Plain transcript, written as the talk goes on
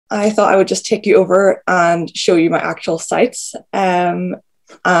I thought I would just take you over and show you my actual sites and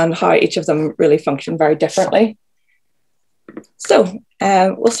how each of them really function very differently. So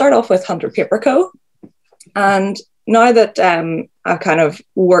we'll start off with Hunter Paper Co. And now that I've kind of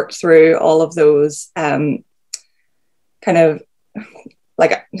worked through all of those kind of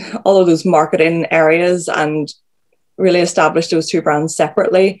like all of those marketing areas and really established those two brands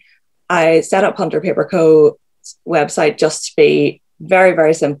separately, I set up Hunter Paper Co. website just to be very,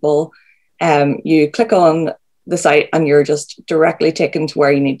 very simple. You click on the site and you're just directly taken to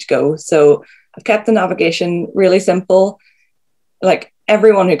where you need to go. So I've kept the navigation really simple. Like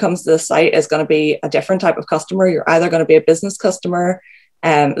everyone who comes to the site is going to be a different type of customer. You're either going to be a business customer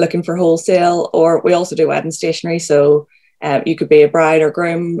looking for wholesale, or we also do wedding stationery. So you could be a bride or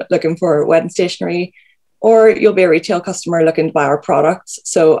groom looking for wedding stationery, or you'll be a retail customer looking to buy our products.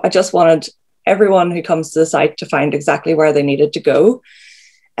 So I just wanted everyone who comes to the site to find exactly where they needed to go.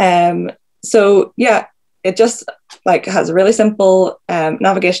 So yeah, it just like has a really simple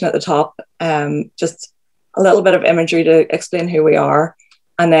navigation at the top, just a little bit of imagery to explain who we are.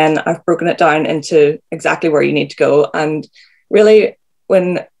 And then I've broken it down into exactly where you need to go. And really,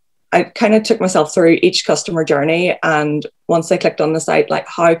 when I kind of took myself through each customer journey, and once they clicked on the site, like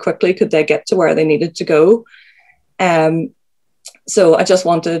how quickly could they get to where they needed to go? So I just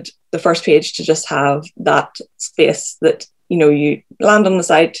wanted the first page to just have that space that, you know, you land on the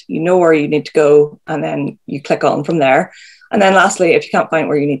site, you know where you need to go, and then you click on from there. And then lastly, if you can't find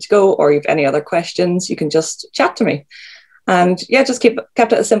where you need to go or you have any other questions, you can just chat to me. And yeah, just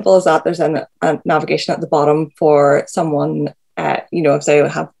kept it as simple as that. There's a navigation at the bottom for someone, you know, if they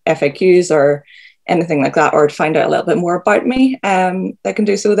have FAQs or anything like that, or to find out a little bit more about me, they can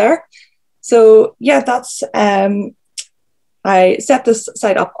do so there. So yeah, that's I set this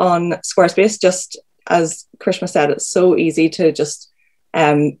site up on Squarespace. Just as Krishma said, it's so easy to just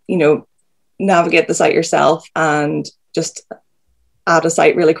you know, navigate the site yourself and just add a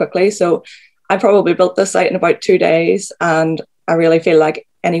site really quickly. So I probably built this site in about 2 days, and I really feel like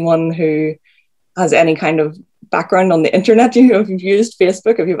anyone who has any kind of background on the internet, you know, if you've used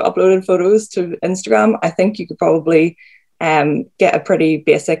Facebook, if you've uploaded photos to Instagram, I think you could probably get a pretty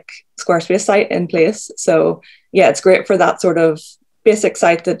basic Squarespace site in place. So yeah, it's great for that sort of basic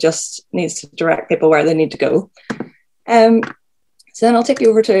site that just needs to direct people where they need to go. So then I'll take you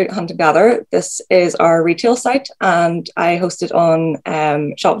over to Hunt and Gather. This is our retail site, and I host it on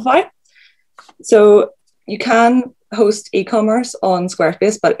Shopify. So you can host e-commerce on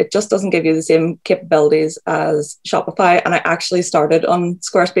Squarespace, but it just doesn't give you the same capabilities as Shopify. And I actually started on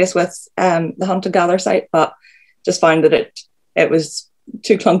Squarespace with the Hunt and Gather site, but just found that it was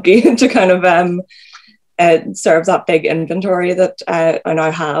too clunky to kind of serve that big inventory that I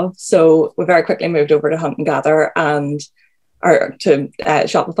now have. So we very quickly moved over to Hunt and Gather or to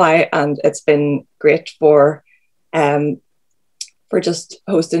Shopify, and it's been great for just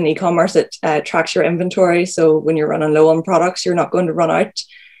hosting e-commerce. It tracks your inventory, so when you're running low on products, you're not going to run out.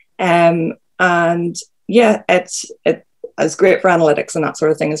 And yeah, it is great for analytics and that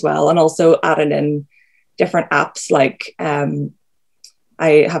sort of thing as well. And also added in different apps, like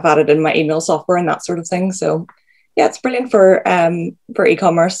I have added in my email software and that sort of thing. So yeah, it's brilliant for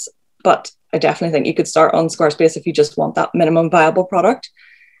e-commerce, but I definitely think you could start on Squarespace if you just want that minimum viable product.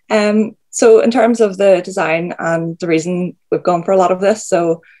 So in terms of the design and the reason we've gone for a lot of this,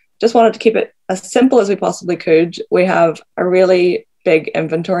 so just wanted to keep it as simple as we possibly could. We have a really big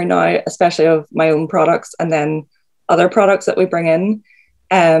inventory now, especially of my own products and then other products that we bring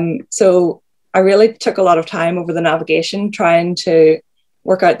in. So I really took a lot of time over the navigation trying to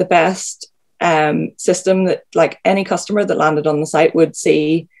work out the best system that like any customer that landed on the site would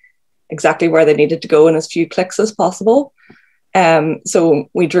see exactly where they needed to go in as few clicks as possible. So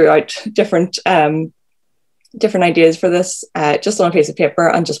we drew out different ideas for this just on a piece of paper,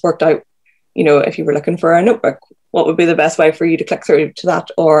 and just worked out, you know, if you were looking for a notebook, what would be the best way for you to click through to that,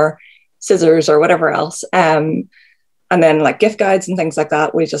 or scissors or whatever else. And then like gift guides and things like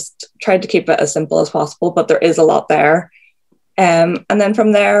that, we just tried to keep it as simple as possible, but there is a lot there. And then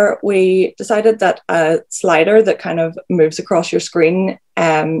from there, we decided that a slider that kind of moves across your screen,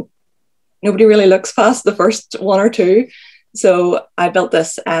 nobody really looks past the first one or two. So I built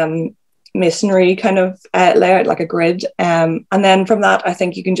this masonry kind of layout, like a grid. And then from that, I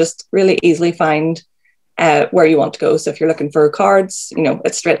think you can just really easily find where you want to go. So if you're looking for cards, you know,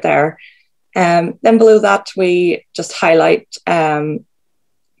 it's straight there. Then below that, we just highlight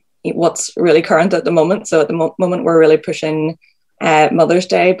what's really current at the moment. So at the moment, we're really pushing Mother's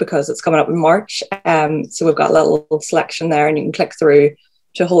Day because it's coming up in March. So we've got a little selection there, and you can click through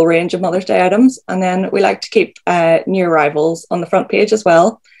to a whole range of Mother's Day items. And then we like to keep new arrivals on the front page as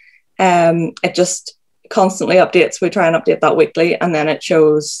well. It just constantly updates. We try and update that weekly, and then it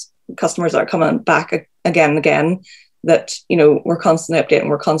shows customers that are coming back again and again that, you know, we're constantly updating,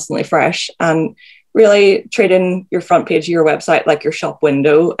 we're constantly fresh, and really treating your front page of your website like your shop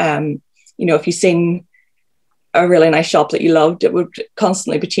window. You know, if you've seen a really nice shop that you loved, it would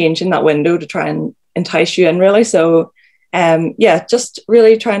constantly be changing that window to try and entice you in, really. So yeah, just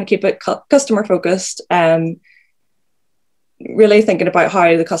really trying to keep it customer focused, really thinking about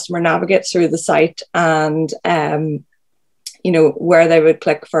how the customer navigates through the site, and you know, where they would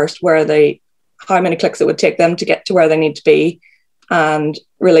click first, how many clicks it would take them to get to where they need to be, and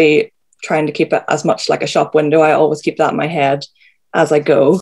really trying to keep it as much like a shop window. I always keep that in my head as I go.